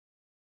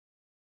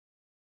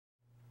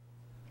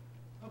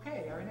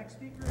Okay, our next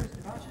speaker is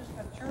Debashish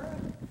Bhattacharya,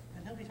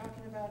 and he'll be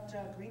talking about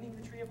greening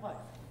the tree of life.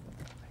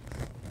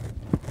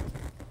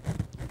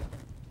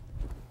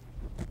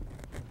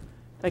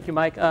 Thank you,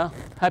 Mike.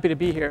 Happy to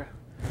be here.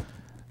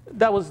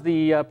 That was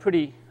the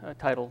pretty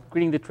title,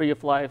 Greening the Tree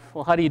of Life.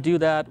 Well, how do you do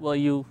that? Well,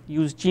 you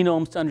use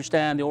genomes to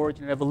understand the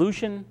origin and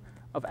evolution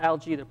of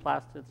algae, their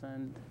plastids,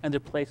 and their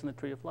place in the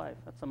tree of life.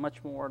 That's a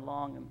much more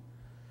long and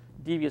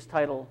devious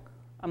title.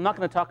 I'm not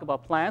going to talk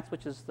about plants,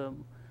 which is the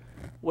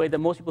way that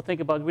most people think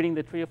about greening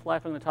the tree of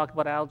life. I'm going to talk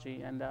about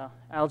algae. And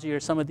algae are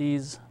some of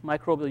these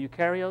microbial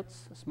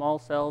eukaryotes, small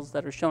cells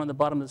that are shown on the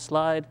bottom of the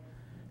slide,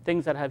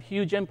 things that have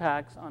huge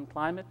impacts on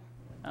climate,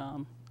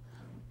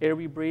 air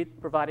we breathe,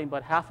 providing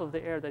about half of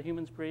the air that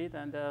humans breathe,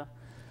 and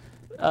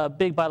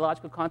big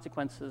biological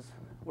consequences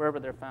wherever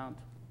they're found.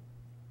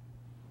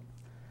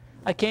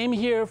 I came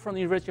here from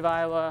the University of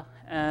Iowa,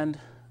 and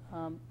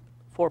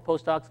 4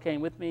 postdocs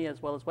came with me,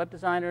 as well as web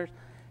designers.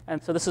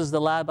 And so this is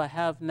the lab I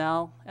have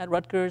now at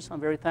Rutgers.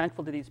 I'm very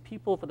thankful to these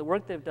people for the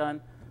work they've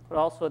done, but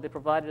also they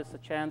provided us a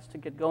chance to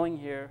get going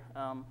here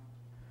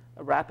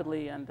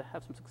rapidly and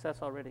have some success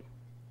already.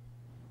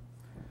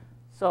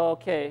 So,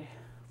 okay,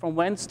 from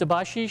whence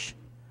Debashish?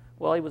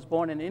 Well, he was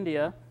born in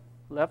India,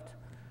 left.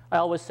 I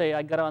always say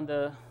I got on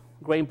the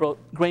grain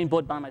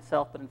boat by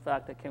myself, but in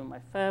fact I came with my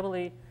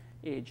family,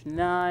 age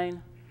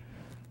 9.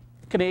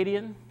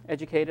 Canadian,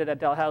 educated at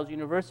Dalhousie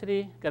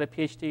University, got a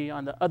PhD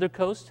on the other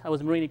coast. I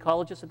was a marine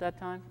ecologist at that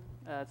time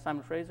at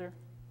Simon Fraser.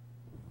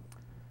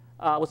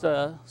 I was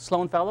a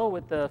Sloan Fellow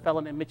with a fellow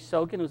named Mitch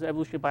Sogan, who's an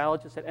evolutionary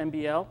biologist at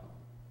MBL.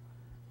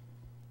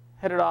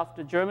 Headed off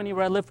to Germany,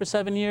 where I lived for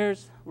 7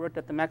 years, worked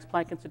at the Max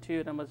Planck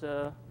Institute, and was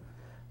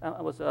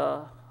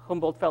a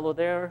Humboldt Fellow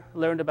there,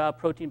 learned about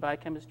protein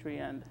biochemistry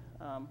and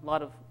a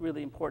lot of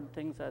really important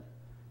things that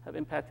have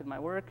impacted my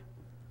work.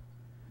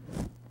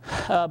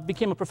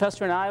 Became a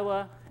professor in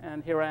Iowa,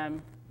 and here I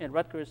am in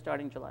Rutgers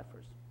starting July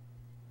 1st.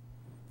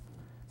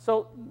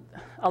 So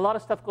a lot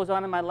of stuff goes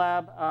on in my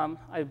lab.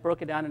 I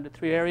broke it down into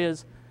 3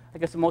 areas. I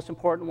guess the most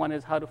important one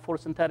is how do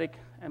photosynthetic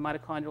and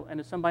mitochondrial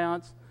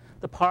endosymbionts,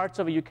 the parts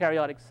of a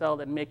eukaryotic cell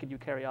that make it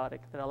eukaryotic,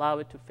 that allow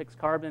it to fix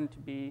carbon to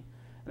be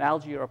an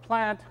algae or a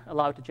plant,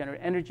 allow it to generate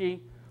energy.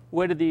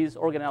 Where do these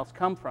organelles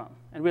come from?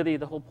 And really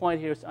the whole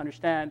point here is to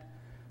understand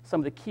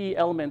some of the key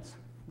elements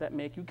that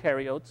make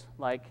eukaryotes,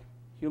 like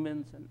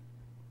humans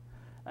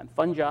and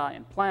fungi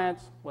and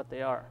plants, what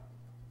they are.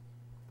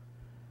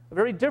 A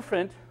very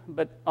different,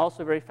 but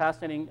also very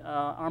fascinating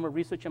arm of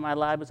research in my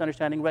lab is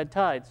understanding red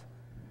tides.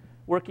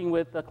 Working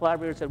with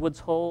collaborators at Woods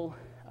Hole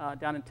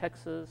down in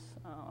Texas,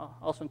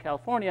 also in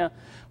California,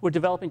 we're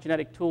developing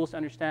genetic tools to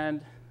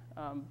understand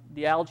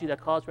the algae that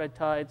cause red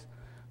tides,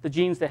 the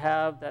genes they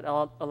have that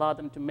allow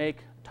them to make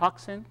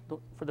toxin, for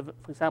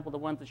example, the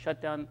ones that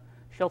shut down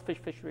shellfish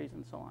fisheries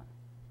and so on.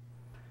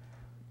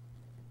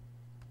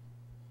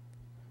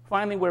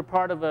 Finally, we're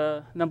part of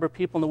a number of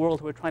people in the world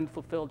who are trying to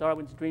fulfill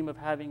Darwin's dream of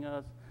having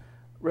a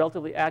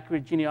relatively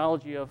accurate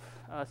genealogy of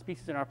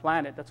species in our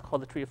planet. That's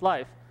called the tree of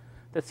life.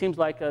 That seems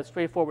like a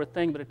straightforward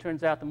thing, but it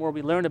turns out the more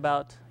we learn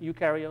about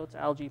eukaryotes,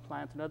 algae,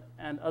 plants,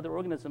 and other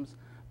organisms,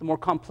 the more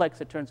complex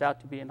it turns out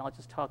to be, and I'll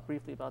just talk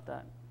briefly about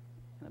that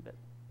in a bit.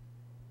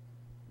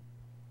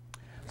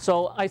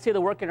 So I say the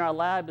work in our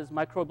lab is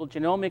microbial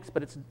genomics,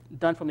 but it's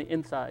done from the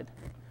inside.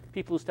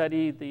 People who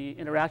study the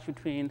interaction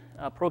between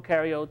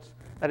prokaryotes,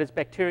 that is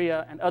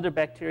bacteria and other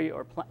bacteria,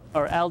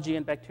 or algae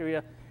and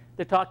bacteria,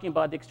 they're talking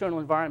about the external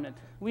environment.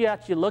 We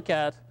actually look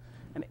at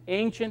an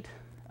ancient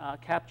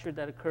capture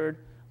that occurred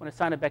when a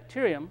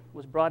cyanobacterium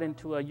was brought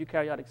into a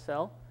eukaryotic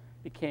cell,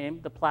 became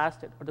the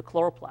plastid, or the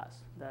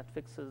chloroplast, that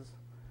fixes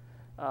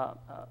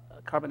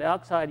carbon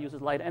dioxide,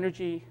 uses light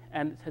energy,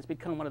 and has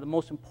become one of the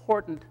most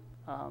important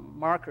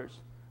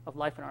markers of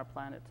life on our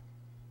planet.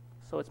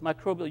 So it's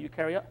microbial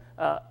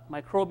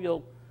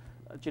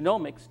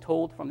genomics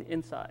told from the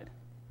inside.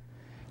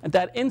 And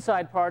that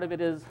inside part of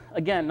it is,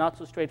 again, not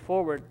so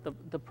straightforward.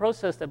 The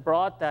process that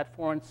brought that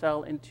foreign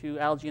cell into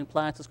algae and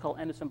plants is called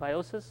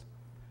endosymbiosis.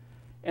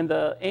 In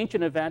the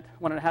ancient event,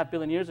 1.5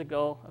 billion years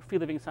ago, a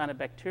free-living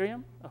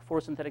cyanobacterium, a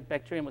photosynthetic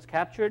bacterium, was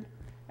captured,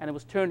 and it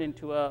was turned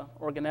into an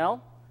organelle.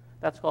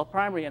 That's called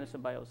primary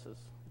endosymbiosis.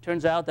 It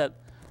turns out that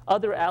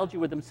other algae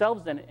were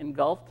themselves then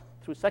engulfed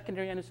through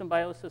secondary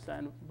endosymbiosis,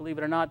 and believe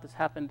it or not, this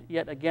happened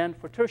yet again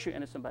for tertiary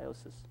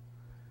endosymbiosis.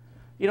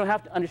 You don't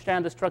have to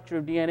understand the structure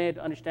of DNA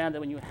to understand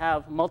that when you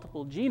have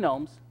multiple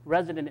genomes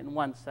resident in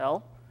one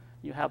cell,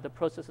 you have the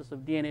processes of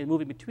DNA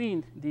moving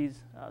between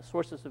these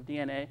sources of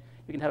DNA,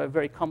 you can have a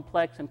very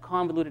complex and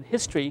convoluted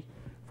history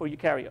for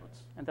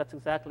eukaryotes. And that's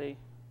exactly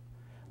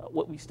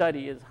what we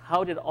study, is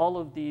how did all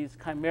of these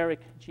chimeric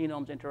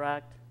genomes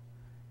interact,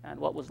 and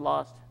what was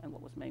lost and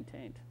what was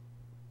maintained.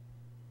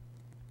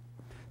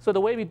 So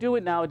the way we do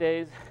it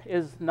nowadays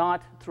is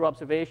not through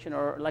observation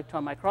or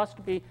electron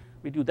microscopy.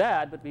 We do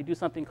that, but we do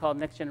something called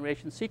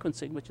next-generation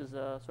sequencing, which is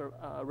a sort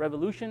of a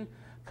revolution,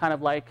 kind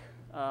of like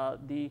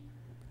the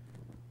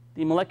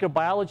molecular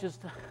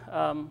biologist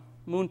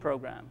moon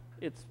program.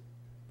 It's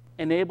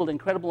enabled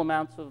incredible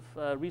amounts of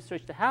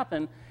research to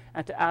happen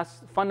and to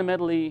ask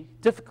fundamentally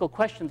difficult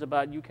questions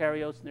about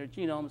eukaryotes and their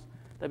genomes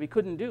that we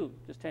couldn't do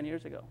just 10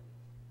 years ago.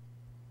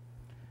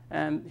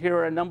 And here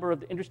are a number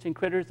of the interesting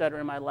critters that are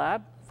in my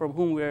lab from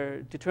whom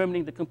we're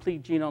determining the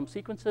complete genome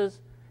sequences,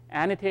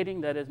 annotating,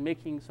 that is,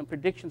 making some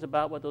predictions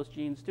about what those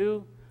genes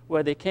do,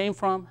 where they came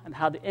from, and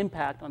how they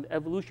impact on the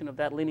evolution of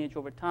that lineage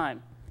over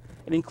time.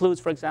 It includes,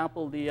 for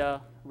example,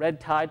 the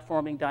red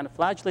tide-forming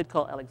dinoflagellate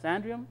called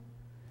Alexandrium.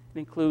 It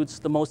includes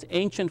the most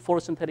ancient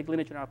photosynthetic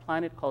lineage on our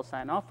planet called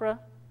Cyanophora.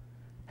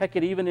 Heck,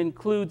 it even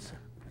includes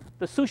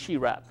the sushi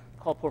wrap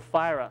called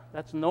Porphyra.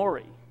 That's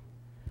nori.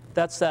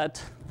 That's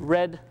that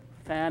red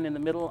fan in the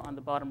middle on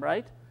the bottom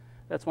right.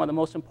 That's one of the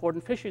most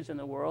important fishes in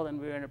the world,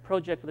 and we're in a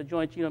project with the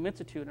Joint Genome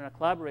Institute and our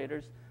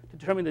collaborators to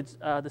determine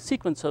the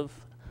sequence of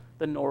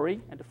the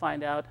nori and to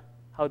find out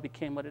how it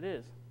became what it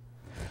is.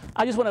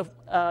 I just want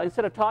to,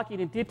 instead of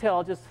talking in detail,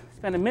 I'll just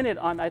spend a minute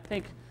on, I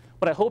think,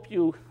 what I hope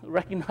you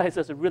recognize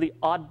as a really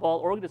oddball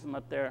organism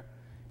up there.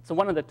 It's the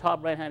one in the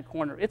top right-hand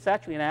corner. It's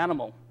actually an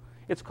animal.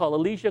 It's called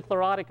Alesia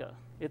chlorotica.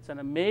 It's an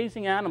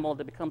amazing animal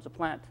that becomes a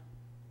plant.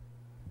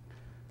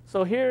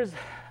 So here's,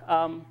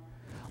 on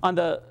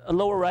the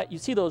lower right, you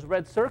see those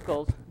red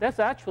circles. That's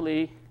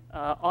actually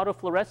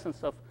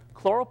autofluorescence of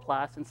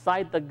chloroplasts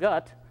inside the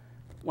gut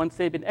once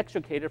they've been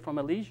extricated from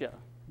Alesia.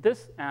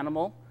 This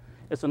animal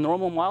is a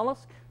normal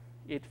mollusk.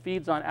 It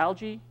feeds on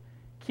algae,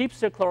 keeps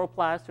their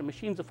chloroplasts, their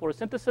machines of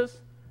photosynthesis,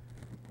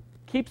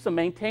 keeps them,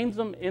 maintains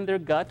them in their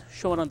gut,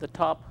 shown on the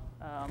top,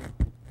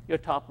 your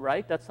top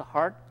right. That's the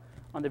heart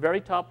on the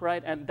very top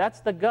right, and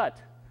that's the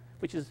gut,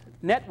 which is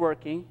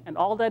networking, and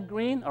all that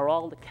green are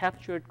all the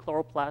captured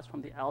chloroplasts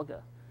from the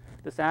alga.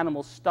 This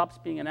animal stops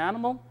being an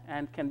animal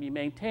and can be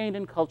maintained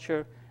in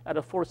culture at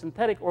a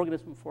photosynthetic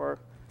organism for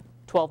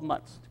 12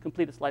 months to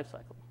complete its life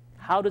cycle.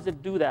 How does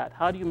it do that?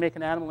 How do you make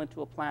an animal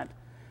into a plant?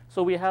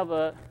 So we have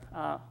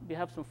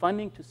some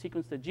funding to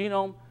sequence the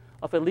genome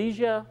of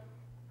Alesia,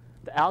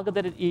 the alga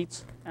that it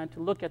eats, and to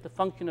look at the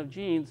function of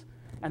genes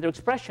and their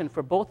expression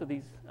for both of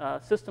these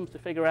systems to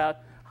figure out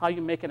how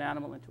you make an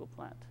animal into a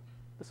plant.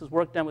 This is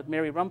work done with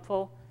Mary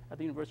Rumpho at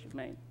the University of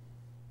Maine.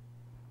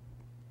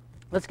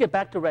 Let's get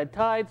back to red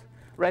tides.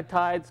 Red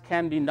tides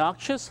can be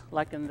noxious,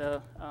 like in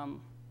the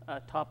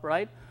top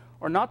right,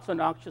 or not so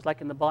noxious,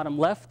 like in the bottom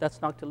left. That's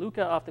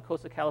Noctiluca off the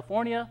coast of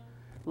California.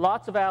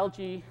 Lots of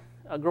algae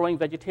growing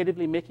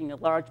vegetatively, making a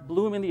large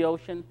bloom in the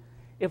ocean.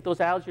 If those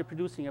algae are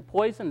producing a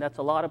poison, that's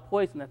a lot of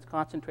poison that's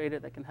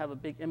concentrated that can have a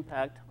big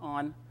impact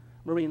on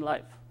marine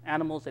life.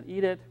 Animals that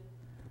eat it,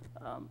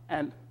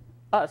 and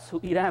us who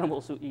eat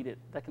animals who eat it,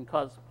 that can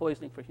cause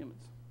poisoning for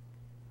humans.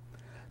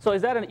 So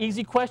is that an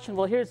easy question?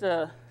 Well, here's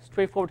a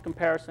straightforward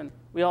comparison.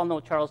 We all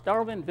know Charles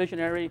Darwin,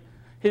 visionary.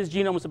 His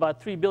genome was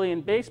about 3 billion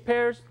base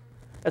pairs.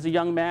 As a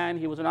young man,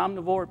 he was an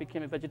omnivore,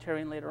 became a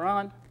vegetarian later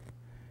on.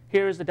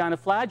 Here's the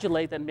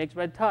dinoflagellate that makes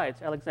red tides,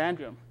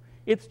 Alexandrium.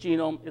 Its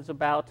genome is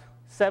about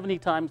 70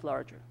 times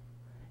larger.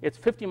 It's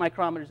 50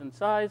 micrometers in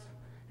size.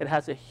 It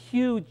has a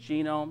huge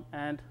genome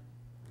and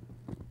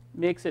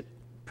makes it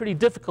pretty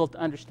difficult to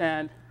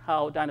understand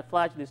how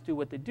dinoflagellates do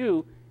what they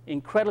do,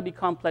 incredibly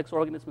complex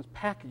organisms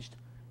packaged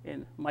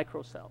in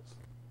microcells.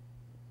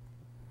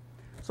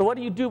 So what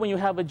do you do when you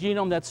have a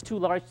genome that's too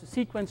large to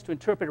sequence, to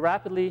interpret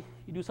rapidly?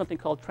 You do something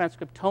called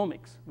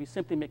transcriptomics. We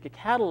simply make a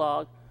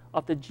catalog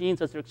of the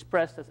genes as they're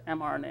expressed as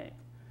mRNA.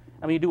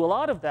 And when you do a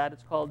lot of that,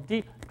 it's called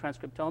deep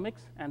transcriptomics,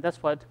 and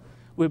that's what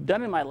we've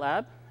done in my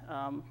lab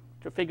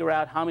to figure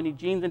out how many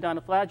genes in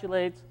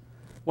dinoflagellates,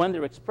 when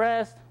they're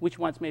expressed, which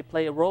ones may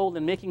play a role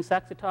in making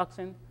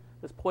saxitoxin,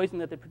 this poison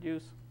that they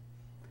produce.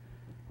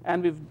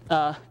 And we've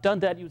done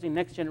that using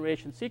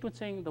next-generation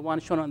sequencing. The one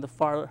shown on the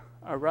far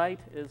right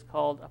is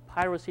called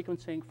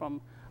pyrosequencing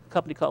from a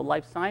company called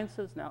Life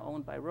Sciences, now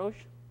owned by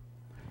Roche.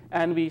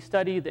 And we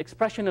study the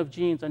expression of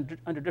genes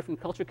under different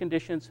culture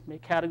conditions,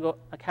 make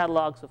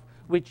catalogs of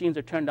which genes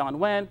are turned on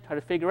when, try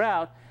to figure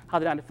out how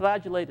the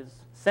dinoflagellate is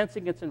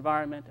sensing its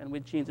environment and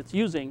which genes it's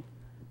using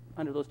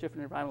under those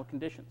different environmental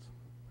conditions.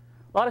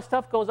 A lot of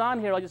stuff goes on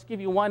here. I'll just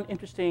give you one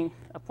interesting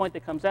point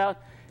that comes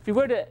out. If you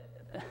were to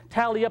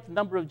tally up the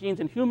number of genes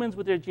in humans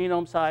with their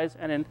genome size,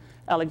 and in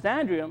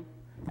Alexandrium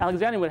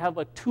would have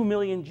like 2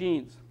 million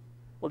genes.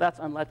 Well, that's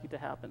unlikely to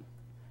happen.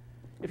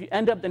 If you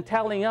end up then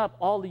tallying up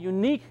all the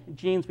unique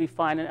genes we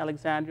find in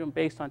Alexandrium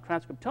based on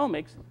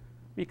transcriptomics,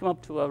 we come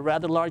up to a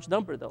rather large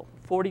number, though,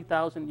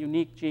 40,000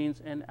 unique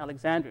genes in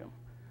Alexandrium.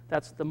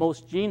 That's the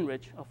most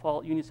gene-rich of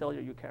all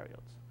unicellular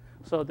eukaryotes.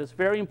 So this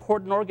very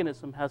important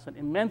organism has an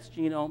immense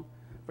genome,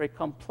 very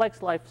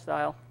complex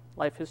lifestyle,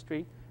 life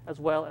history, as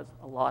well as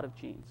a lot of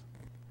genes.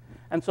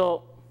 And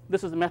so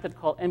this is a method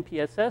called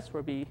MPSS,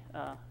 where we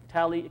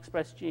tally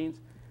expressed genes.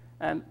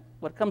 And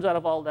what comes out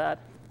of all that,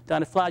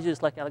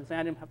 dinoflagellates like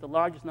Alexandrium have the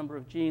largest number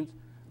of genes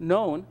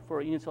known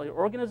for a unicellular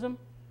organism.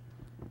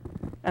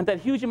 And that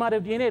huge amount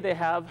of DNA they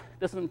have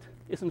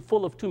isn't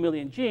full of 2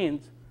 million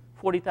genes,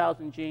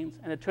 40,000 genes.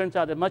 And it turns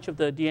out that much of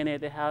the DNA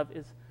they have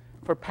is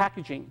for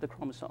packaging the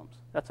chromosomes.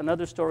 That's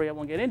another story I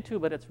won't get into,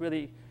 but it's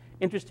really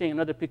interesting,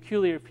 another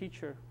peculiar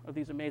feature of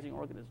these amazing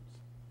organisms.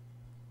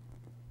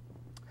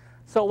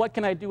 So what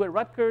can I do at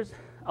Rutgers?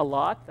 A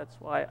lot. That's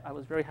why I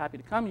was very happy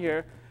to come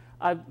here.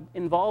 I'm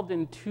involved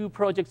in 2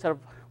 projects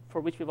for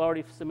which we've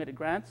already submitted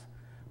grants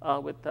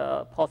with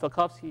Paul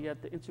Felkovsky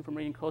at the Institute for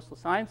Marine and Coastal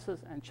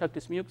Sciences and Chuck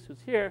Dismukes,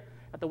 who's here.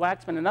 At the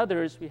Waxman and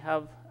others, we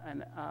have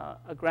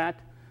a grant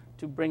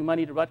to bring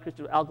money to Rutgers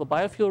to do algal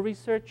biofuel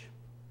research.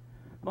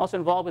 I'm also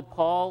involved with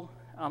Paul,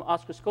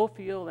 Oscar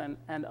Schofield,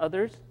 and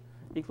others,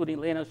 including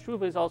Lena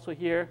Struve is also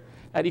here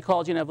at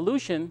Ecology and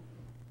Evolution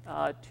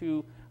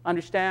to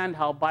understand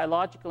how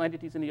biological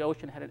entities in the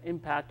ocean had an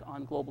impact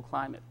on global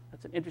climate.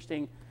 That's an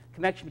interesting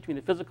connection between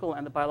the physical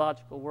and the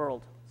biological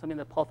world, something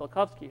that Paul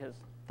Felkovsky has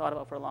thought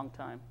about for a long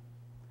time.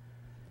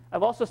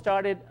 I've also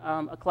started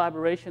a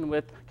collaboration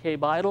with Kay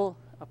Beidel,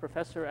 a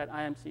professor at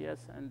IMCS,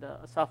 and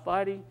Asaf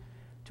Vardi,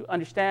 to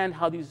understand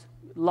how these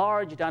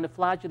large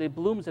dinoflagellate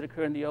blooms that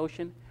occur in the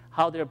ocean,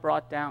 how they're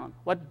brought down,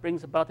 what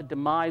brings about the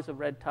demise of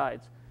red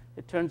tides.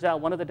 It turns out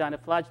one of the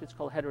dinoflagellates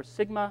called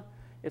Heterosigma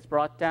is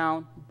brought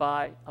down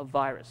by a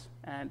virus.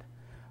 And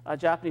a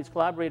Japanese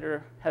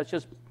collaborator has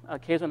just,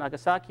 Keizo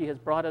Nagasaki, has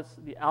brought us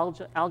the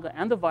alga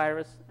and the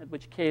virus at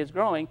which Kei is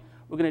growing.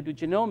 We're going to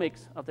do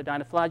genomics of the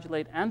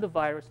dinoflagellate and the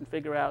virus and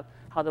figure out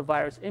how the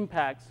virus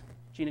impacts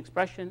gene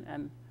expression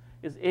and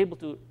is able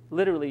to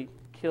literally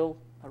kill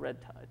a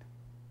red tide.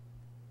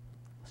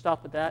 I'll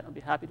stop with that. I'll be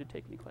happy to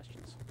take any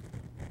questions.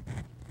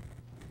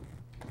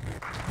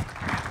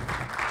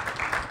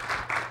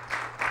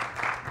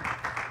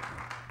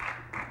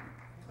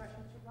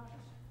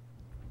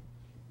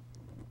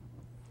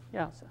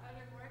 Yeah. So. Are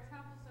there more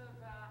examples of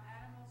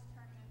animals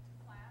turning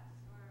into plants?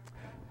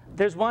 Or?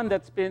 There's one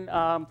that's been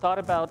thought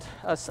about.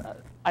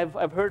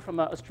 I've heard from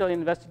an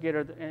Australian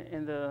investigator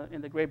in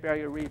the Great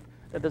Barrier Reef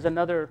that there's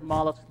another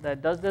mollusk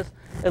that does this.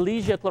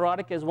 Elysia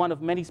chlorotica is one of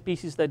many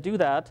species that do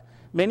that.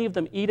 Many of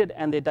them eat it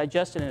and they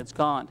digest it and it's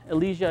gone.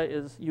 Elysia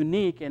is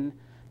unique in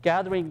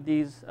gathering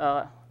these,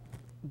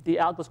 the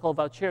alga is called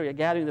Vaucheria,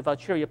 gathering the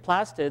Vaucheria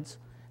plastids,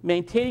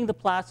 maintaining the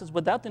plastids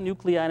without the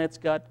nuclei in its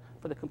gut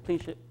for the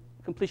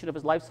completion of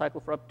its life cycle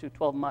for up to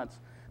 12 months.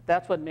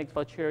 That's what makes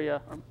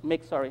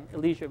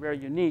Elysia very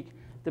unique,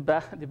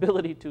 the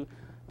ability to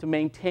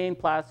maintain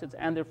plastids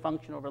and their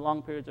function over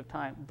long periods of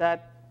time.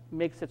 That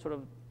makes it sort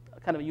of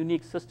kind of a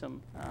unique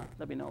system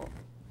that we know of.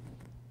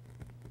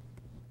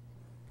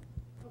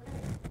 Okay,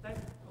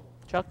 thanks.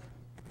 Chuck?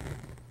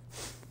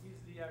 Is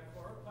the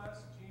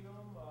chloroplast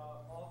genome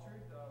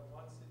altered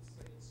once it's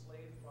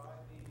enslaved by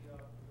the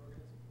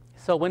organism?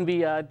 So when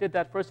we did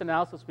that first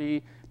analysis,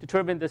 we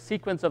determined the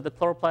sequence of the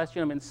chloroplast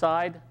genome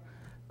inside,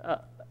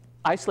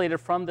 isolated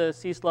from the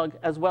sea slug,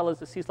 as well as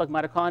the sea slug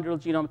mitochondrial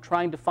genome,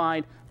 trying to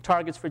find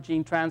targets for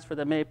gene transfer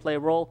that may play a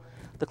role.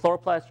 The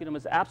chloroplast genome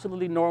is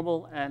absolutely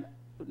normal and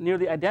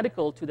nearly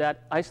identical to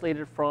that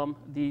isolated from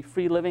the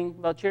free-living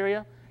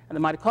Vaucheria. And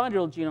the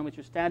mitochondrial genome, which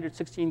is standard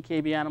 16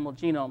 kb animal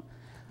genome,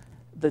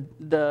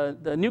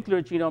 the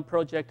nuclear genome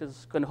project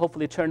is going to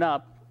hopefully turn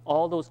up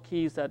all those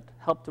keys that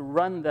help to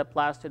run the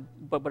plastid,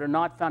 but are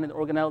not found in the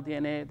organelle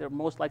DNA. They're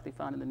most likely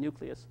found in the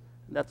nucleus.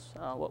 And that's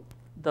what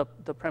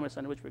the premise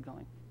under which we're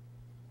going.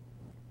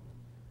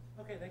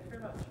 Okay, thank you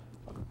very much.